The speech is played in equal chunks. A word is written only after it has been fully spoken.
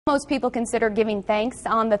Most people consider giving thanks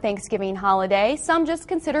on the Thanksgiving holiday. Some just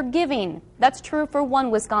consider giving. That's true for one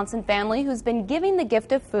Wisconsin family who's been giving the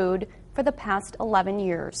gift of food for the past 11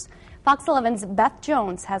 years. Fox 11's Beth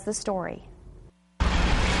Jones has the story.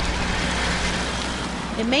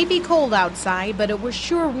 It may be cold outside, but it was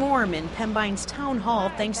sure warm in Pembine's Town Hall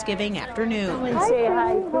Thanksgiving afternoon. Say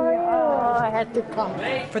hi to you. Oh, I had to come.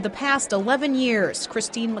 For the past 11 years,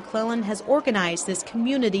 Christine McClellan has organized this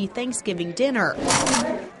community Thanksgiving dinner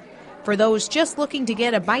for those just looking to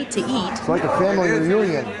get a bite to eat. It's like a family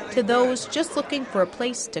reunion. To those just looking for a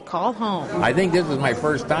place to call home. I think this is my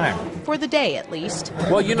first time. For the day, at least.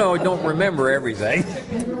 Well, you know, I don't remember everything.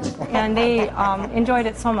 And they enjoyed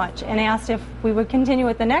it so much and asked if we would continue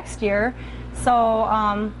it the next year. So,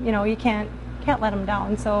 you know, you can't let them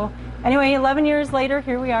down. So, anyway, 11 years later,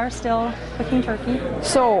 here we are still cooking turkey.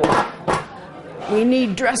 So, we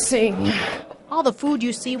need dressing. All the food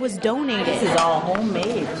you see was donated. This is all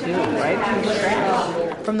homemade, too, right from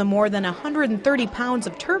scratch. From the more than 130 pounds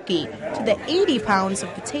of turkey to the 80 pounds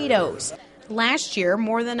of potatoes. Last year,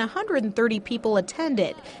 more than 130 people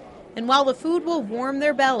attended. And while the food will warm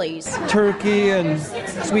their bellies, turkey and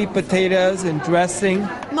sweet potatoes and dressing,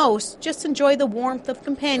 most just enjoy the warmth of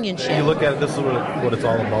companionship. You look at it, this is what it's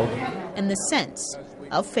all about. And the sense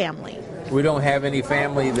of family. We don't have any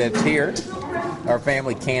family that's here. Our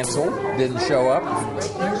family canceled, didn't show up.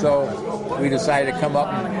 So we decided to come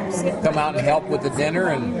out and help with the dinner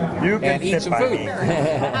and eat some food.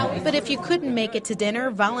 But if you couldn't make it to dinner,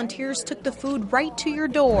 volunteers took the food right to your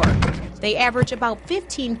door. They average about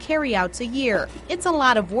 15 carryouts a year. It's a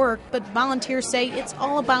lot of work, but volunteers say it's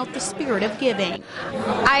all about the spirit of giving.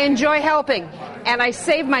 I enjoy helping, and I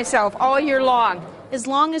save myself all year long. As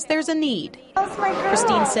long as there's a need.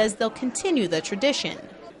 Christine says they'll continue the tradition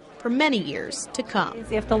for many years to come.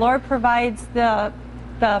 If the Lord provides the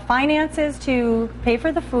finances to pay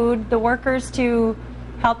for the food, the workers to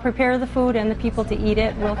help prepare the food, and the people to eat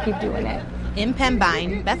it, we'll keep doing it. In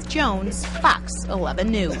Pembine, Beth Jones, Fox 11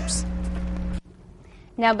 News.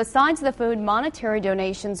 Now, besides the food, monetary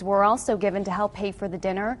donations were also given to help pay for the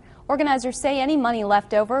dinner. Organizers say any money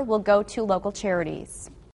left over will go to local charities.